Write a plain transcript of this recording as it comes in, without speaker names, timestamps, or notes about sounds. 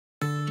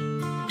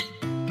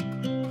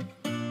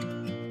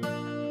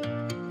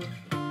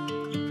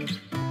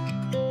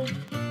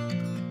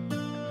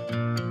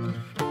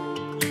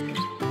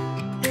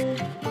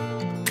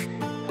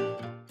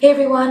Hey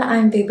everyone,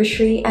 I'm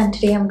Debasree and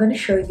today I'm going to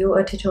show you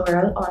a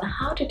tutorial on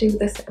how to do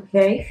this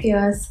very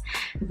fierce,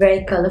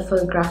 very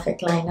colorful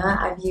graphic liner.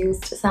 I've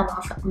used some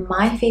of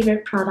my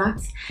favorite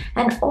products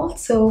and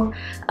also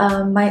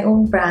my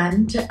own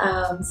brand.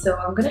 So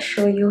I'm going to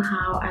show you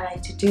how I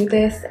like to do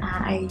this, and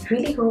I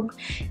really hope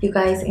you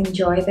guys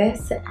enjoy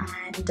this.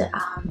 And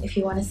if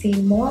you want to see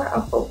more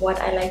of what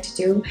I like to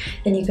do,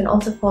 then you can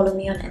also follow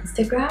me on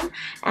Instagram.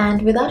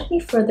 And without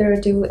any further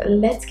ado,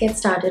 let's get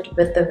started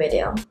with the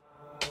video.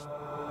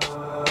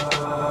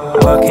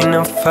 Walking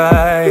on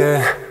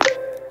fire,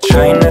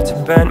 trying not to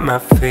bend my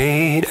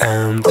feet.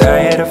 I'm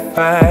tired of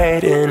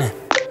fighting,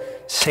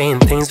 saying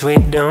things we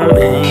don't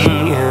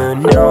mean. You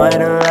know I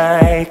don't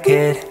like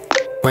it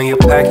when you're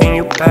packing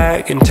your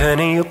bag and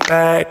turning your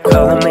back,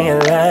 calling me a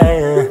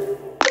liar,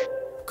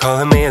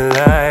 calling me a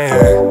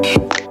liar.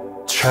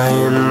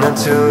 Trying not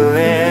to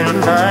let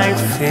my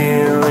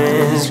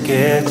feelings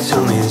get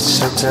to me.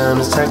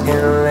 Sometimes I can't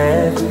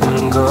let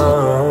them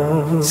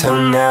go.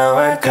 So now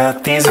I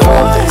got these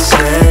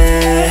voices.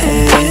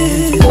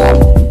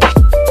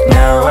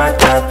 Now I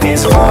got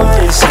these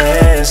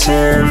voices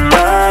in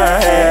my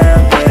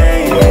head,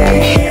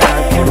 baby.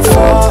 I can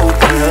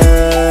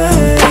focus.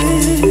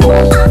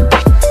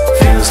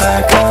 Feels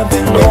like I've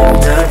been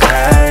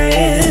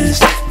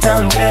hypnotized. Now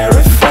I'm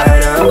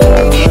terrified of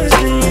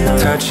losing you.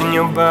 Touching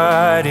your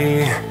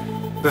body,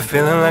 but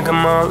feeling like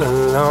I'm all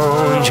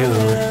alone. You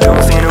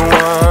don't seem to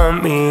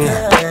want me,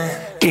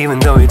 even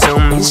though you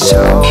told me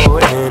so.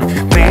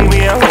 And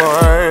baby, I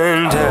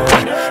wonder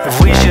if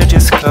we should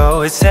just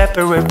go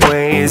separate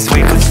ways.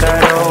 We could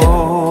start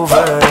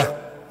over,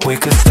 we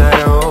could start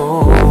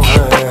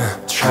over.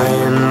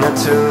 Trying not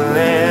to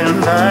let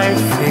my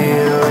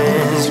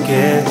feelings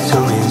get to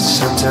me.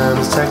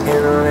 Sometimes I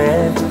can't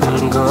let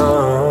them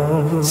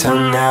go. So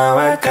now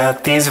I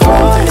got these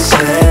voices.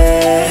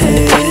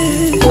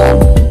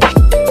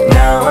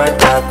 Now I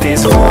got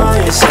these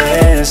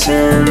voices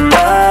in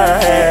my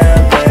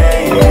head,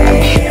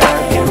 baby. I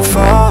can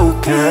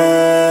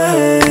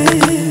focus.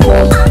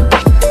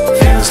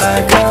 Feels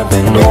like I've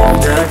been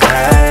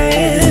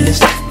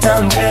hypnotized. Now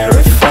I'm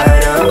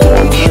terrified of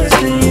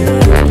losing you.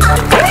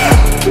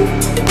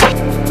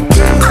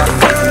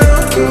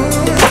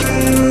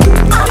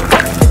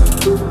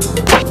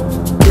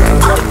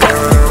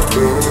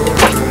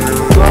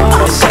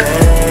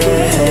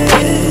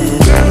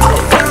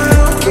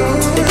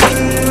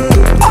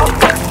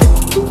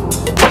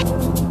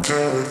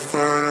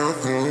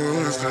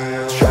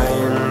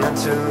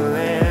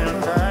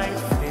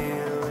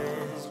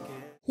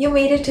 You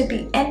made it to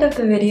the end of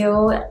the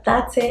video.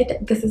 That's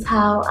it. This is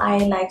how I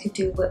like to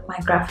do with my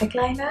graphic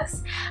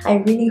liners. I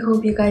really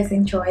hope you guys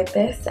enjoyed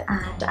this,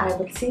 and I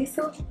will see you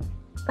soon.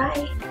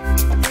 Bye.